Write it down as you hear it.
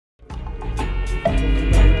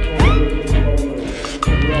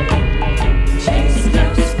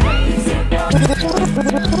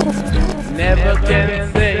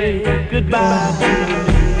bye to me.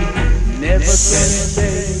 Never can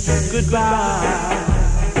say goodbye.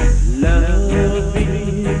 Love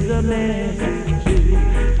is a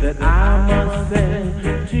message that I must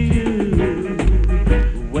send to you.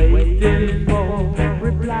 Waiting for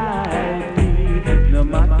replies, no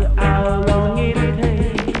matter how long it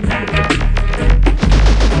takes.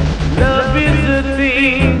 Love is a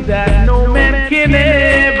thing that no man can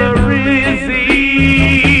ever resist.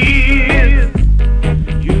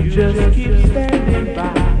 You just keep standing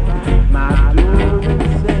by my door and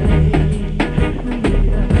say,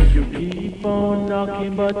 you keep on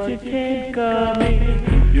knocking but you can't come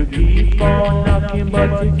in. You keep on knocking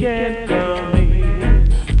but you can't come in.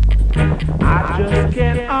 I just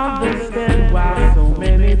can't understand why so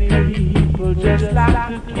many people just like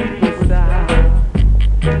to keep us down.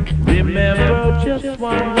 Remember just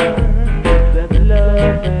one word, that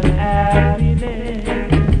love and happiness.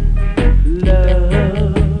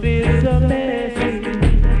 Love is a message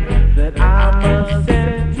that I must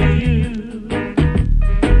send to you.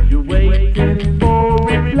 You're waiting for a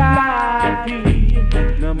reply,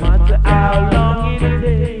 dear, no matter how long it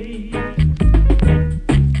takes.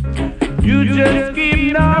 You just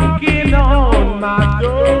keep knocking on my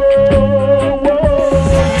door.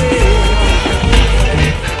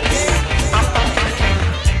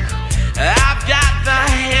 I've got the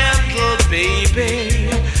handle, baby.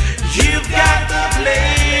 You've got the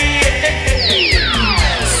blade.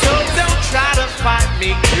 So don't try to fight me,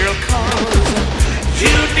 girl, 'cause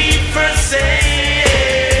you need first aid.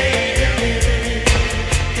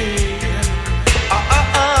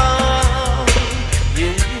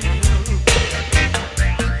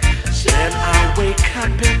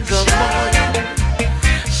 Up in the morning,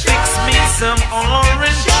 fix me some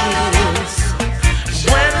orange juice.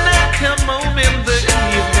 When I come home in the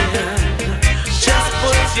evening, just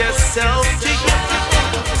put yourself together.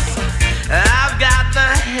 I've got the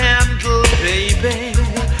handle, baby.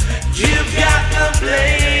 You've got the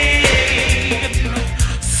blade.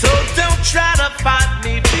 So don't try to fight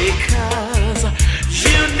me because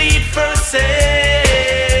you need first aid.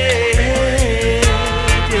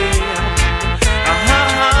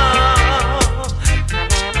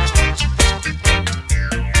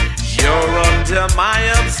 My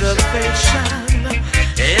observation,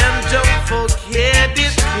 and don't forget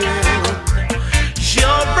it, girl.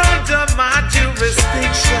 You're under my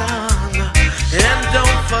jurisdiction, and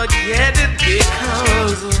don't forget it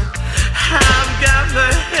because I've got the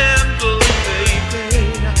handle, baby.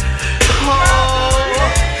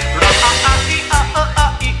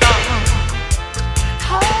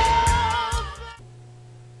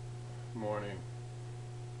 Morning.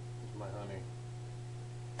 Here's my honey.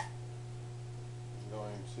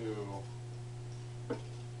 Going to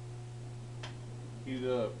heat it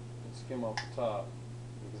up and skim off the top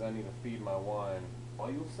because I need to feed my wine.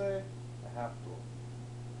 Well, you'll say I have to.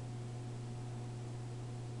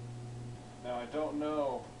 Now I don't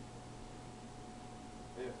know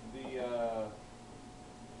if the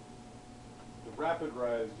rapid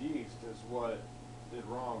rise yeast is what did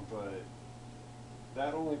wrong, but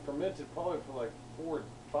that only fermented probably for like 4 or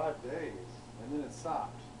 5 days, and then it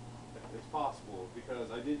stopped. It's possible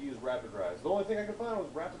because I did use rapid rise. The only thing I could find was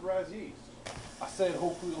rapid rise yeast. I said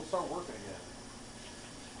hopefully it'll start working again.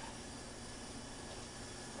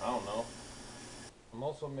 I don't know. I'm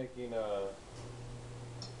also making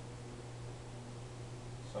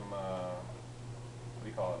some what do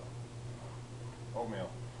you call it? Oatmeal.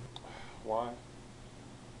 Why?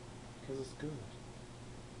 Because it's good.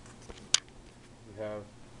 We have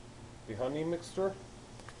the honey mixture.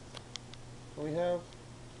 We have,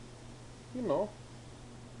 you know,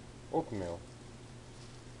 oatmeal.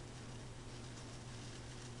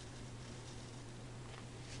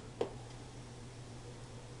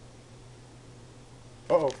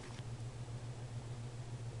 Uh-oh.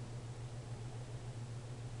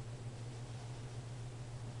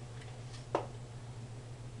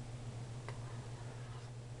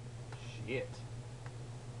 Shit.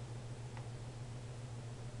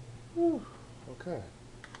 Whew. Okay.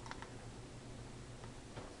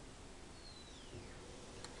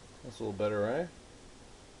 That's a little better, right?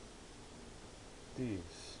 These.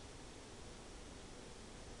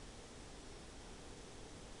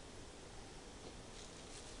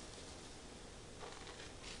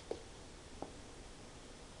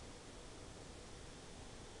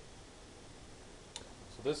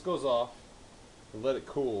 So this goes off and let it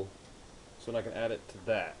cool so then I can add it to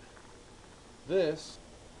that. This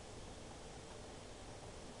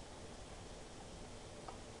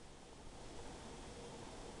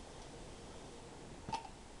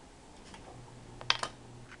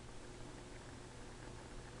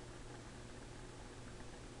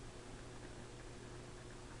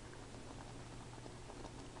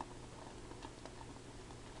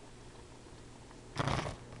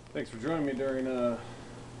Thanks for joining me during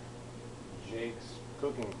Jake's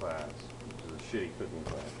cooking class, which is a shitty cooking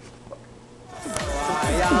class.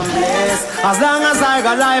 I am blessed. As long as I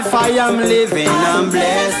got life, I am living. I'm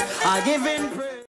blessed. I give in.